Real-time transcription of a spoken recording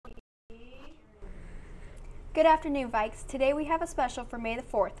Good afternoon, Vikes. Today we have a special for May the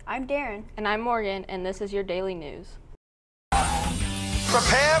 4th. I'm Darren. And I'm Morgan, and this is your daily news.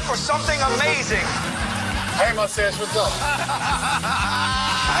 Prepare for something amazing. Hey, mustache, what's up?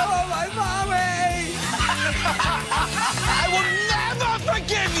 I want my mommy. I will never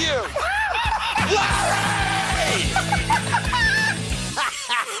forgive you.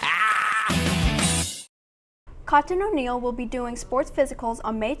 Cotton O'Neill will be doing sports physicals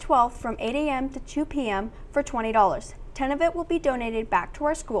on May 12th from 8 a.m. to 2 p.m. for $20. 10 of it will be donated back to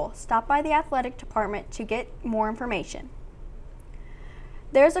our school. Stop by the athletic department to get more information.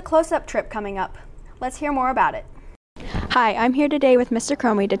 There's a close-up trip coming up. Let's hear more about it. Hi, I'm here today with Mr.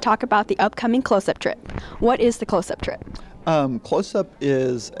 Cromie to talk about the upcoming close-up trip. What is the close-up trip? Close-up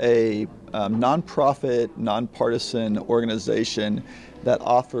is a nonprofit, nonpartisan organization that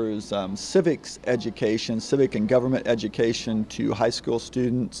offers civics education, civic and government education to high school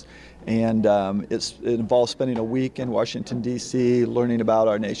students, and it involves spending a week in Washington, D.C. learning about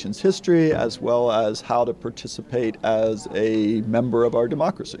our nation's history as well as how to participate as a member of our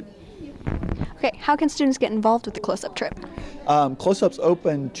democracy. Okay, how can students get involved with the close-up trip? Close-up's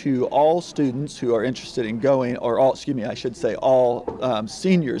open to all students who are interested in going, or all senior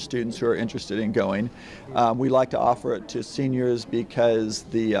students who are interested in going. We like to offer it to seniors because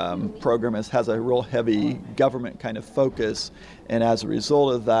the program has a real heavy government kind of focus, and as a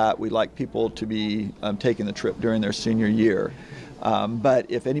result of that, we like people to be taking the trip during their senior year. But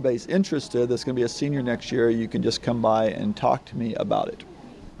if anybody's interested that's going to be a senior next year, you can just come by and talk to me about it.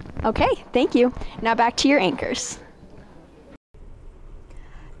 Okay, thank you. Now back to your anchors.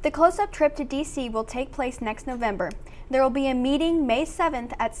 The close-up trip to D.C. will take place next November. There will be a meeting May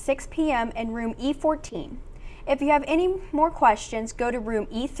 7th at 6 p.m. in room E14. If you have any more questions, go to room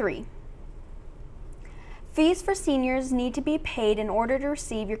E3. Fees for seniors need to be paid in order to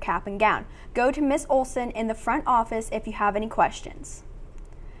receive your cap and gown. Go to Miss Olson in the front office if you have any questions.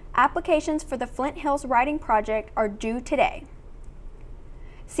 Applications for the Flint Hills Writing Project are due today.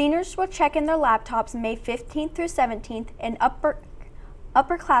 Seniors will check in their laptops May 15th through 17th, and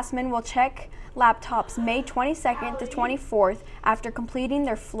upperclassmen will check laptops May 22nd to 24th after completing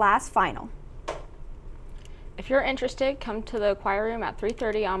their last final. If you're interested, come to the choir room at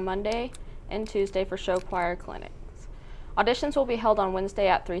 3:30 on Monday and Tuesday for show choir clinics. Auditions will be held on Wednesday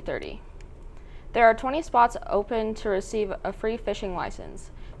at 3:30. There are 20 spots open to receive a free fishing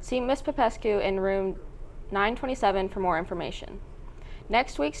license. See Ms. Popescu in room 927 for more information.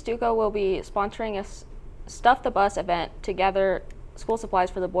 Next week, Stuco will be sponsoring a Stuff the Bus event to gather school supplies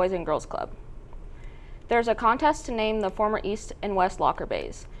for the Boys and Girls Club. There's a contest to name the former East and West locker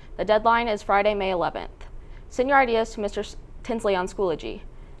bays. The deadline is Friday, May 11th. Send your ideas to Mr. Tinsley on Schoology.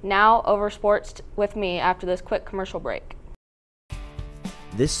 Now, over sports with me after this quick commercial break.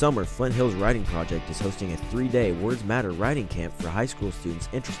 This summer, Flint Hills Writing Project is hosting a 3-day Words Matter writing camp for high school students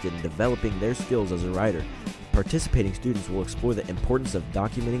interested in developing their skills as a writer. Participating students will explore the importance of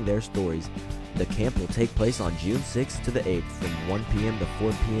documenting their stories. The camp will take place on June 6th to the 8th from 1 p.m. to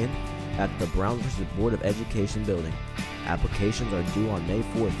 4 p.m. at the Brownsville Board of Education building. Applications are due on May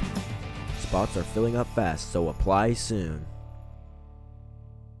 4th. Spots are filling up fast, so apply soon.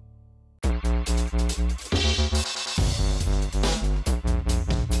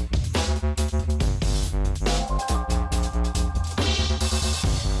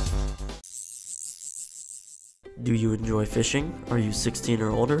 Do you enjoy fishing? Are you 16 or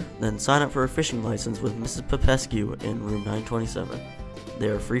older? Then sign up for a fishing license with Mrs. Popescu in room 927. They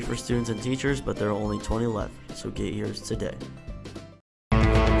are free for students and teachers, but there are only 20 left, so get yours today.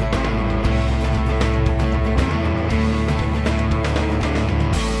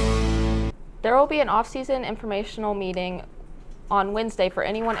 There will be an off-season informational meeting on Wednesday for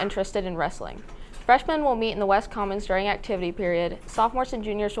anyone interested in wrestling. Freshmen will meet in the West Commons during activity period. Sophomores and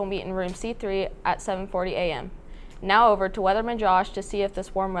juniors will meet in room C3 at 7:40 a.m. Now over to Weatherman Josh to see if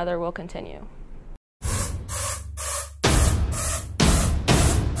this warm weather will continue.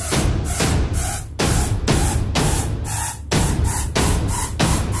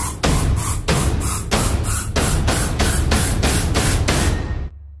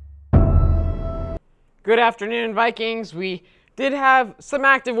 Good afternoon, Vikings. We did have some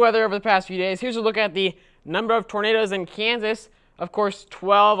active weather over the past few days. Here's a look at the number of tornadoes in Kansas. Of course,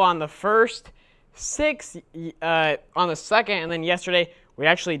 12 on the 1st, 6 on the 2nd, and then yesterday we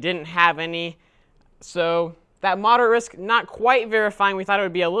actually didn't have any. So that moderate risk, not quite verifying. We thought it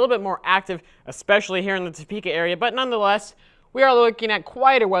would be a little bit more active, especially here in the Topeka area. But nonetheless, we are looking at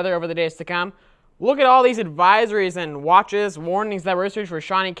quieter weather over the days to come. Look at all these advisories and watches, warnings that were issued for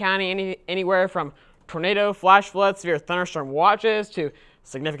Shawnee County, anywhere from tornado, flash flood, severe thunderstorm watches to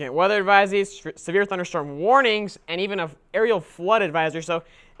significant weather advisories, severe thunderstorm warnings, and even an aerial flood advisory. So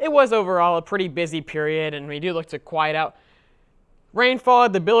it was overall a pretty busy period, and we do look to quiet out. Rainfall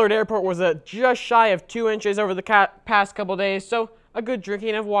at the Billard Airport was just shy of 2 inches over the past couple days, so a good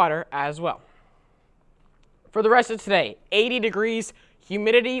drinking of water as well. For the rest of today, 80 degrees.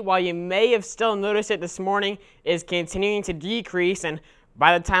 Humidity, while you may have still noticed it this morning, is continuing to decrease, and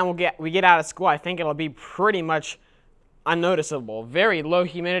by the time we get out of school, I think it'll be pretty much unnoticeable. Very low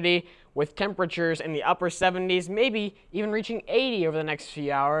humidity with temperatures in the upper 70s, maybe even reaching 80 over the next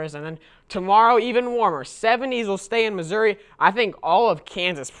few hours, and then tomorrow even warmer. 70s will stay in Missouri. I think all of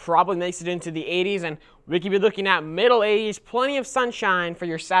Kansas probably makes it into the 80s, and we could be looking at middle 80s, plenty of sunshine for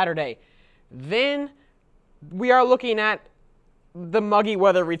your Saturday. Then we are looking at the muggy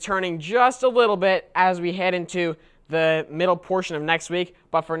weather returning just a little bit as we head into the middle portion of next week.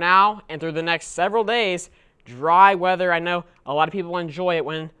 But for now and through the next several days, dry weather. I know a lot of people enjoy it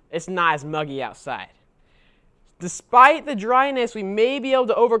when it's not as muggy outside. Despite the dryness, we may be able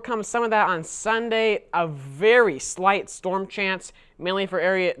to overcome some of that on Sunday. A very slight storm chance, mainly for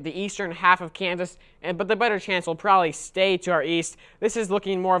the eastern half of Kansas, but the better chance will probably stay to our east. This is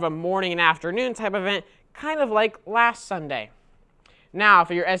looking more of a morning and afternoon type event, kind of like last Sunday. Now,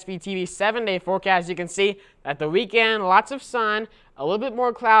 for your SVTV 7-day forecast, you can see that the weekend, lots of sun, a little bit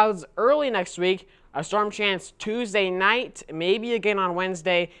more clouds early next week, a storm chance Tuesday night, maybe again on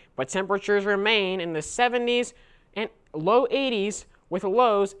Wednesday, but temperatures remain in the 70s and low 80s with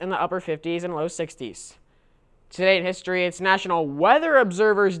lows in the upper 50s and low 60s. Today in history, it's National Weather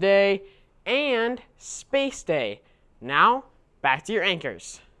Observers Day and Space Day. Now, back to your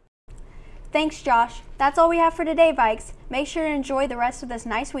anchors. Thanks, Josh. That's all we have for today, Vikes. Make sure to enjoy the rest of this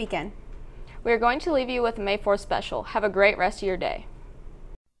nice weekend. We are going to leave you with a May 4th special. Have a great rest of your day.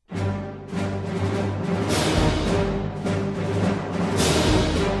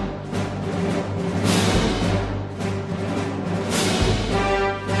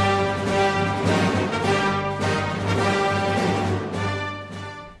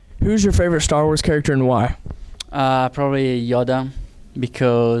 Who's your favorite Star Wars character and why? Probably Yoda,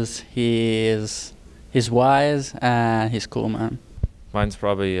 because he's wise and he's cool, man. Mine's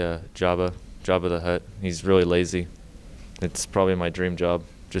probably Jabba the Hutt. He's really lazy. It's probably my dream job,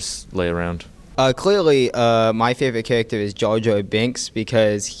 just lay around. Clearly, my favorite character is Jar Jar Binks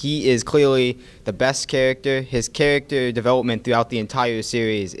because he is clearly the best character. His character development throughout the entire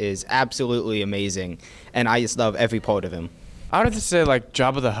series is absolutely amazing, and I just love every part of him. I would have to say like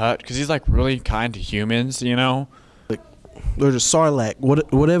Jabba the Hutt because he's like really kind to humans, you know. Or the Sarlacc,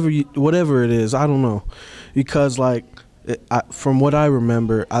 whatever it is, I don't know, because like from what I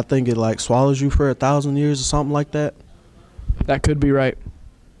remember, I think it like swallows you for 1,000 years or something like that. That could be right.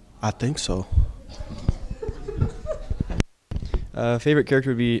 I think so. Favorite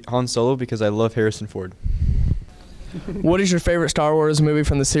character would be Han Solo because I love Harrison Ford. What is your favorite Star Wars movie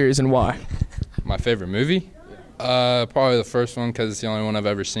from the series and why? My favorite movie? Probably the first one because it's the only one I've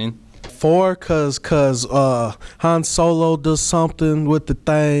ever seen. 4, cause Han Solo does something with the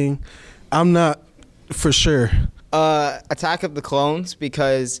thing. I'm not for sure. Attack of the Clones,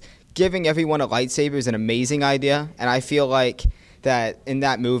 because giving everyone a lightsaber is an amazing idea, and I feel like that in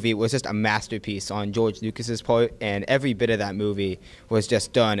that movie was just a masterpiece on George Lucas's part, and every bit of that movie was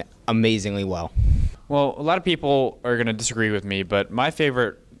just done amazingly well. Well, a lot of people are going to disagree with me, but my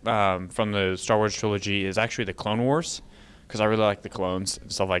favorite from the Star Wars trilogy is actually the Clone Wars, because I really like the clones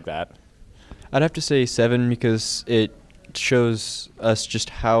and stuff like that. I'd have to say 7 because it shows us just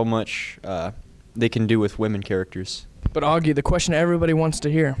how much they can do with women characters. But Augie, the question everybody wants to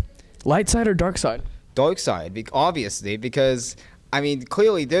hear, light side or dark side? Dark side, obviously, because, I mean,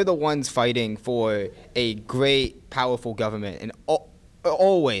 clearly they're the ones fighting for a great, powerful government, and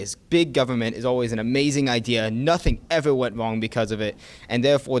always, big government is always an amazing idea. Nothing ever went wrong because of it, and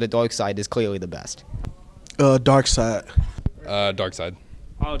therefore the dark side is clearly the best. Dark side. Dark side.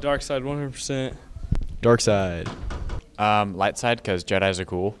 Oh, dark side, 100%. Dark side. Light side, because Jedis are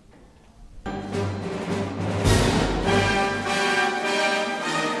cool.